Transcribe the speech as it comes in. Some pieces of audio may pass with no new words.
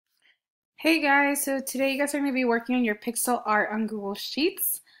Hey guys, so today you guys are going to be working on your pixel art on Google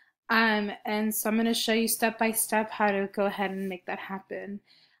Sheets. And so I'm going to show you step by step how to go ahead and make that happen.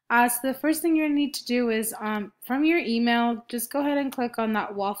 So the first thing you're going to need to do is from your email, just go ahead and click on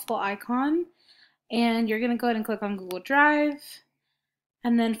that waffle icon. And you're going to go ahead and click on Google Drive.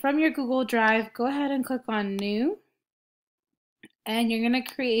 And then from your Google Drive, go ahead and click on New. And you're going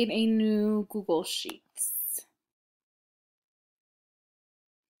to create a new Google Sheets.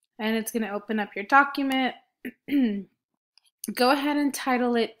 And it's going to open up your document. Go ahead and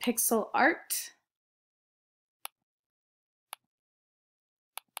title it Pixel Art.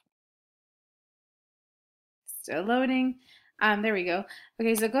 Still loading. There we go.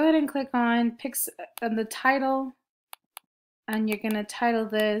 Okay, so go ahead and click on the title, and you're gonna title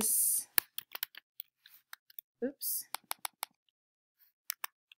this, oops,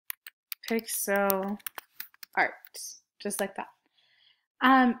 Pixel Art, just like that.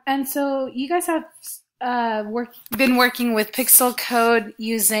 And so you guys have been working with pixel code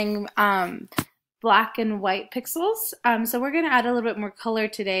using black and white pixels. So we're gonna add a little bit more color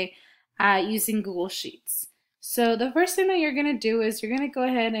today using Google Sheets. So the first thing that you're going to do is you're going to go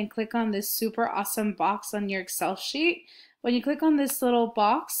ahead and click on this super awesome box on your Excel sheet. When you click on this little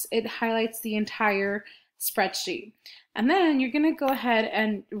box, it highlights the entire spreadsheet. And then you're going to go ahead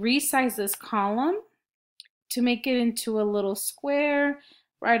and resize this column to make it into a little square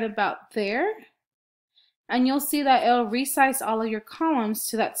right about there. And you'll see that it'll resize all of your columns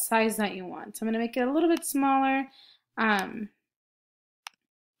to that size that you want. So I'm going to make it a little bit smaller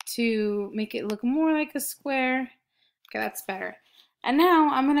to make it look more like a square. Okay, that's better. And now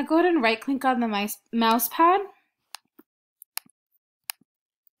I'm going to go ahead and right click on the mouse pad,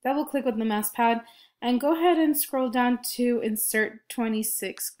 double click with the mouse pad, and go ahead and scroll down to insert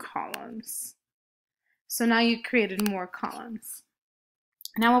 26 columns. So now you created more columns.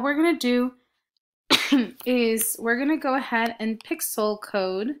 Now what we're going to do is we're going to go ahead and pixel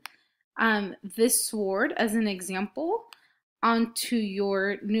code this sword as an example onto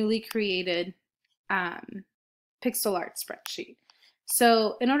your newly created pixel art spreadsheet.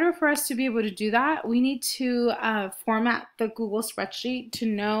 So in order for us to be able to do that, we need to format the Google spreadsheet to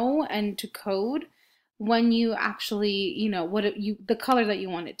know and to code when you actually, the color that you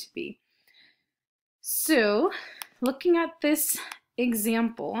want it to be. So looking at this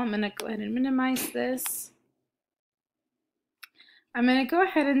example, I'm going to go ahead and minimize this. I'm going to go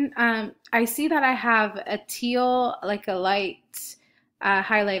ahead and I see that I have a teal, like a light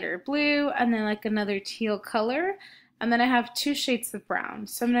highlighter blue, and then like another teal color, and then I have two shades of brown.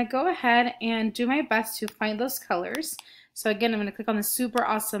 So I'm going to go ahead and do my best to find those colors. So again, I'm going to click on the super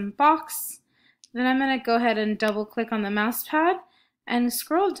awesome box. Then I'm going to go ahead and double click on the mouse pad and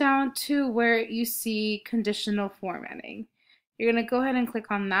scroll down to where you see conditional formatting. You're going to go ahead and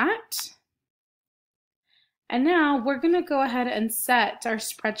click on that. And now we're going to go ahead and set our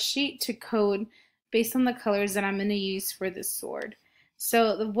spreadsheet to code based on the colors that I'm going to use for this sword.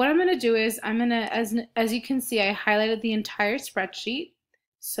 So what I'm going to do is I'm going to, as you can see, I highlighted the entire spreadsheet.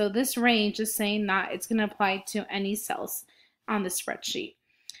 So this range is saying that it's going to apply to any cells on the spreadsheet.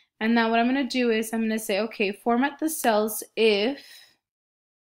 And now what I'm going to do is I'm going to say, okay, format the cells if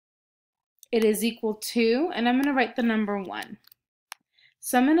it is equal to, and I'm going to write the number 1.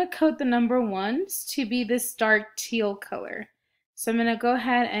 So I'm going to code the number 1s to be this dark teal color. So I'm going to go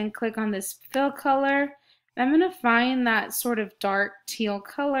ahead and click on this fill color. And I'm going to find that sort of dark teal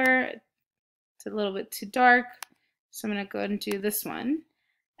color. It's a little bit too dark. So I'm going to go ahead and do this one.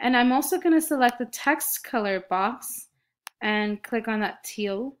 And I'm also going to select the text color box and click on that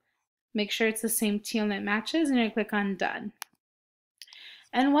teal. Make sure it's the same teal that matches, and you're going to click on done.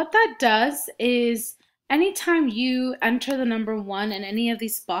 And what that does is anytime you enter the number 1 in any of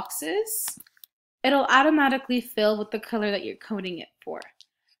these boxes, it'll automatically fill with the color that you're coding it for.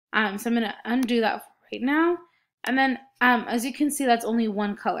 So I'm going to undo that right now. And then as you can see, that's only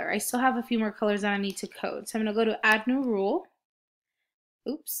one color. I still have a few more colors that I need to code. So I'm going to go to add new rule.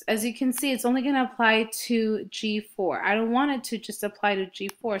 Oops. As you can see, it's only going to apply to G4. I don't want it to just apply to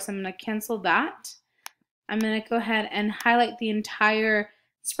G4, so I'm going to cancel that. I'm going to go ahead and highlight the entire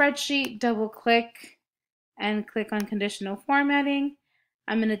spreadsheet, double click, and click on conditional formatting.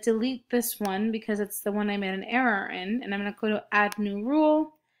 I'm going to delete this one because it's the one I made an error in, and I'm going to go to add new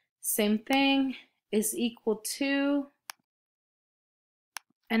rule. Same thing, is equal to,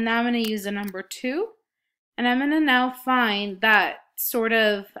 and now I'm going to use the number 2, and I'm going to now find that sort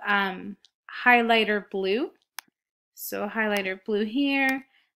of highlighter blue. So highlighter blue here,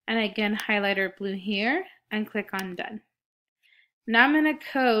 and again highlighter blue here, and click on done. Now I'm going to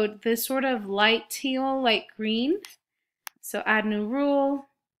code this sort of light teal, light green. So add new rule,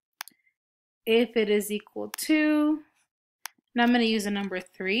 if it is equal to, now I'm going to use a number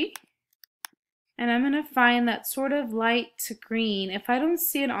 3. And I'm going to find that sort of light to green. If I don't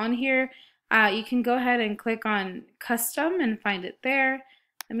see it on here, you can go ahead and click on custom and find it there.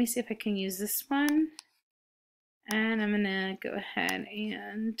 Let me see if I can use this one. And I'm going to go ahead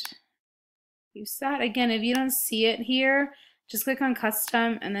and use that. Again, if you don't see it here, just click on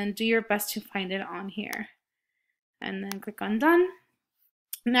custom and then do your best to find it on here. And then click on done.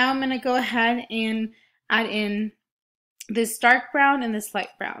 Now I'm going to go ahead and add in this dark brown and this light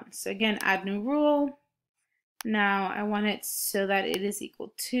brown. So again, add new rule. Now I want it so that it is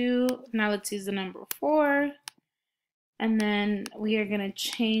equal to, now let's use the number 4. And then we are going to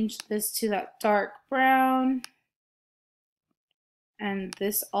change this to that dark brown. And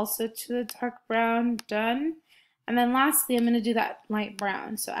this also to the dark brown, done. And then lastly, I'm going to do that light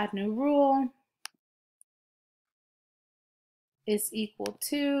brown. So add new rule is equal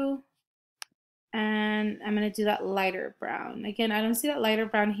to, and I'm going to do that lighter brown. Again, I don't see that lighter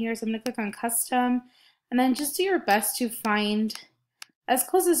brown here, so I'm going to click on custom and then just do your best to find as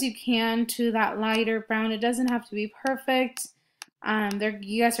close as you can to that lighter brown. It doesn't have to be perfect.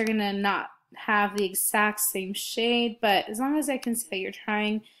 You guys are going to not have the exact same shade, but as long as I can see that you're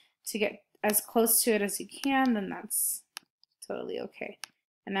trying to get as close to it as you can, then that's totally okay.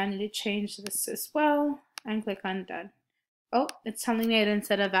 And I need to change this as well and click on done. Oh, it's telling me I didn't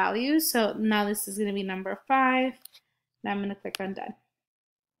set a value, so now this is going to be number 5. Now I'm going to click on done.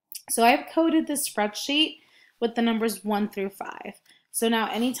 So I've coded this spreadsheet with the numbers 1 through 5. So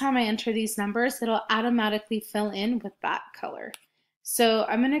now anytime I enter these numbers, it'll automatically fill in with that color. So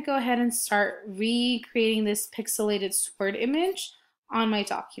I'm going to go ahead and start recreating this pixelated sword image on my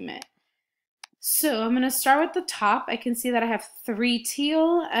document. So I'm going to start with the top. I can see that I have 3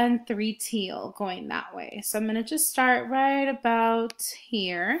 teal and 3 teal going that way. So I'm going to just start right about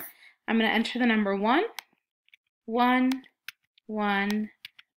here. I'm going to enter the number 1, 1, 1,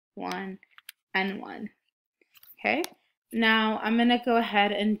 1, and 1. Okay. Now I'm going to go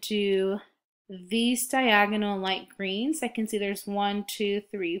ahead and do these diagonal light greens. I can see there's 1, 2,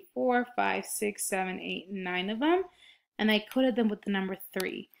 3, 4, 5, 6, 7, 8, 9 of them. And I coded them with the number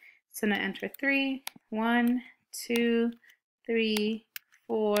 3. So I'm going to enter 3, 1, 2, 3,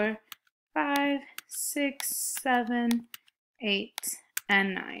 4, 5, 6, 7, 8,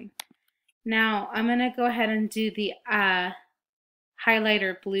 and 9. Now I'm going to go ahead and do the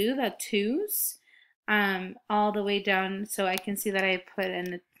highlighter blue, the 2s, all the way down so I can see that I put in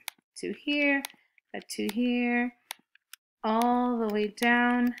the 2 here, a 2 here, all the way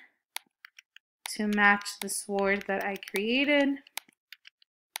down to match the sword that I created.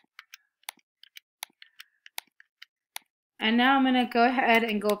 And now I'm going to go ahead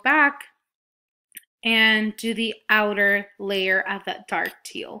and go back and do the outer layer of that dark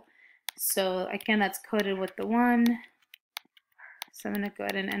teal. So again, that's coded with the 1. So I'm going to go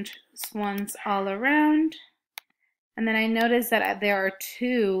ahead and enter those ones all around. And then I notice that there are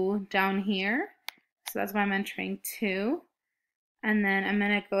 2 down here. So that's why I'm entering 2. And then I'm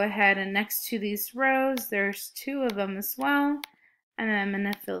going to go ahead and next to these rows, there's 2 of them as well. And then I'm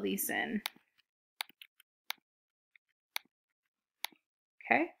going to fill these in.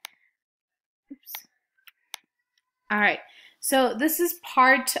 Okay. Oops. All right. So this is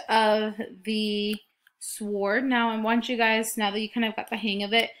part of the sword. Now I want you guys, now that you kind of got the hang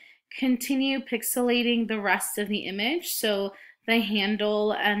of it, continue pixelating the rest of the image. So the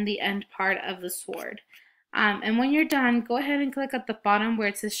handle and the end part of the sword. And when you're done, go ahead and click at the bottom where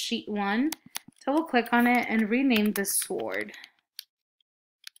it says sheet 1. Double click on it and rename the sword.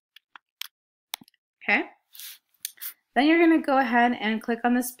 Okay. Then you're going to go ahead and click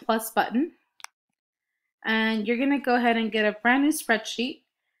on this plus button. And you're going to go ahead and get a brand new spreadsheet.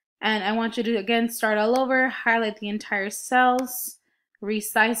 And I want you to, again, start all over, highlight the entire cells,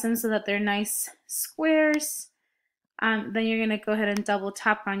 resize them so that they're nice squares. Then you're going to go ahead and double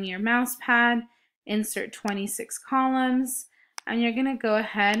tap on your mouse pad, insert 26 columns, and you're going to go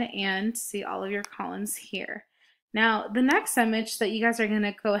ahead and see all of your columns here. Now, the next image that you guys are going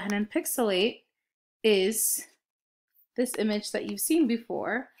to go ahead and pixelate is this image that you've seen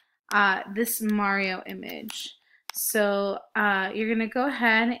before, this Mario image. So you're going to go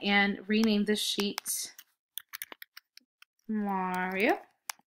ahead and rename the sheet Mario.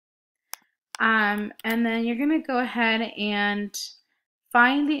 And then you're going to go ahead and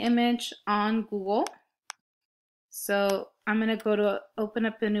find the image on Google. So I'm going to go to open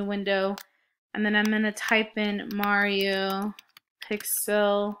up a new window, and then I'm going to type in Mario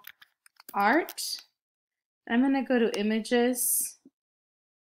pixel art. I'm going to go to images.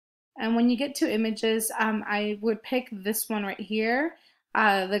 And when you get to images, I would pick this one right here.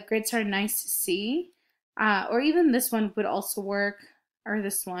 The grids are nice to see. Or even this one would also work, or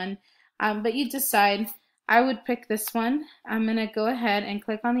this one. But you decide. I would pick this one. I'm going to go ahead and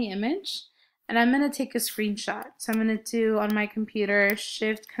click on the image, and I'm going to take a screenshot. So I'm going to do on my computer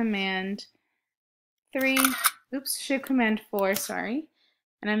Shift Command 3, oops, Shift Command 4, sorry.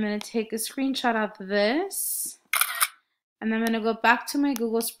 And I'm going to take a screenshot of this, and I'm going to go back to my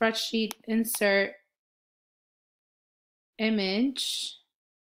Google spreadsheet, insert image,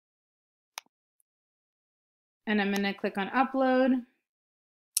 and I'm going to click on upload.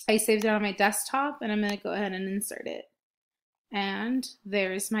 I saved it on my desktop, and I'm going to go ahead and insert it. And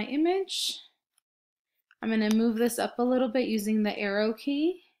there's my image. I'm going to move this up a little bit using the arrow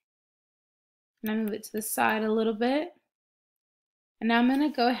key. And I move it to the side a little bit. And now I'm going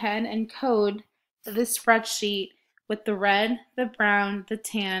to go ahead and code this spreadsheet with the red, the brown, the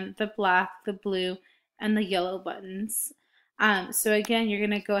tan, the black, the blue, and the yellow buttons. So again, you're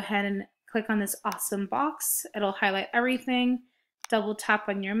going to go ahead and click on this awesome box. It'll highlight everything. Double tap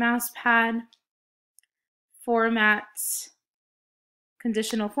on your mouse pad. Format,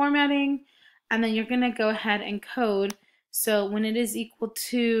 conditional formatting, and then you're going to go ahead and code. So when it is equal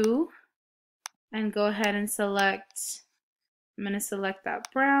to, and go ahead and select, I'm going to select that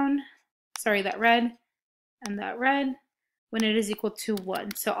that red, and that red, when it is equal to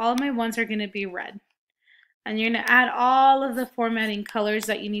 1. So all of my 1s are going to be red. And you're going to add all of the formatting colors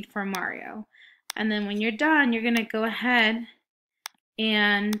that you need for Mario. And then when you're done, you're going to go ahead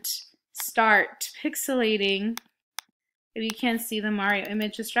and start pixelating. If you can't see the Mario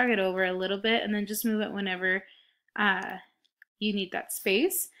image, just drag it over a little bit and then just move it whenever you need that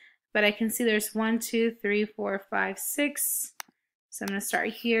space. But I can see there's 1, 2, 3, 4, 5, 6. So I'm going to start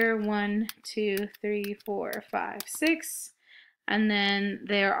here, 1, 2, 3, 4, 5, 6. And then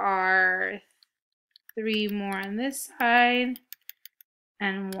there are 3 more on this side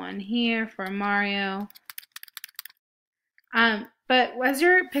and 1 here for Mario. But as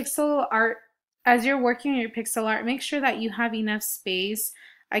you're working on your pixel art, make sure that you have enough space.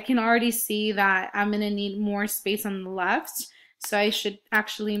 I can already see that I'm going to need more space on the left, so I should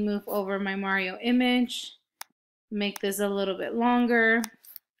actually move over my Mario image, make this a little bit longer,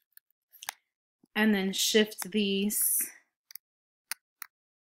 and then shift these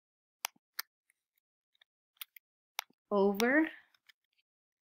over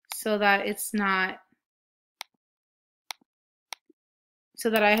so that it's not, so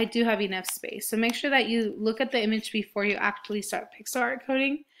that I do have enough space. So make sure that you look at the image before you actually start pixel art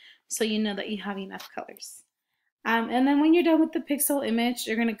coding, so you know that you have enough colors. And then when you're done with the pixel image,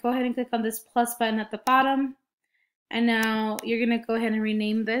 you're going to go ahead and click on this plus button at the bottom. And now you're going to go ahead and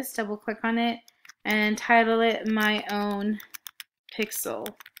rename this, double click on it, and title it My Own Pixel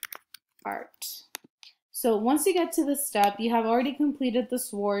Art. So once you get to this step, you have already completed the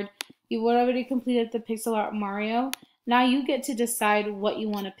sword, you've already completed the pixel art Mario. Now you get to decide what you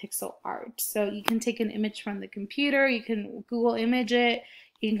want to pixel art. So you can take an image from the computer, you can Google image it,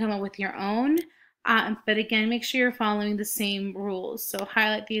 you can come up with your own. But again, make sure you're following the same rules. So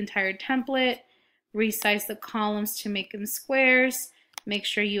highlight the entire template, resize the columns to make them squares, make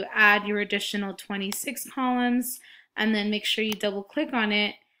sure you add your additional 26 columns, and then make sure you double click on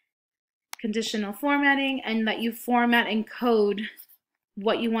it, conditional formatting, and that you format and code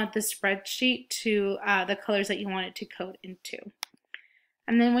what you want the spreadsheet to, the colors that you want it to code into.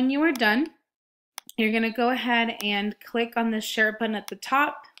 And then when you are done, you're going to go ahead and click on the share button at the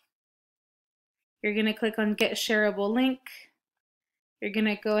top. You're going to click on get shareable link. You're going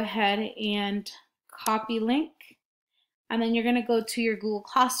to go ahead and copy link. And then you're going to go to your Google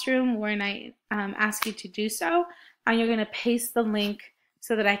Classroom when I ask you to do so. And you're going to paste the link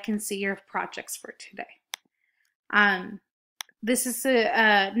so that I can see your projects for today. This is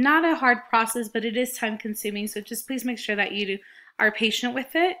not a hard process, but it is time consuming. So just please make sure that you are patient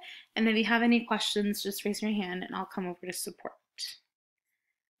with it. And if you have any questions, just raise your hand and I'll come over to support.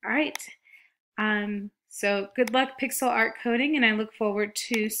 All right. So good luck pixel art coding, and I look forward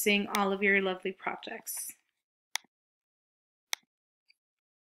to seeing all of your lovely projects.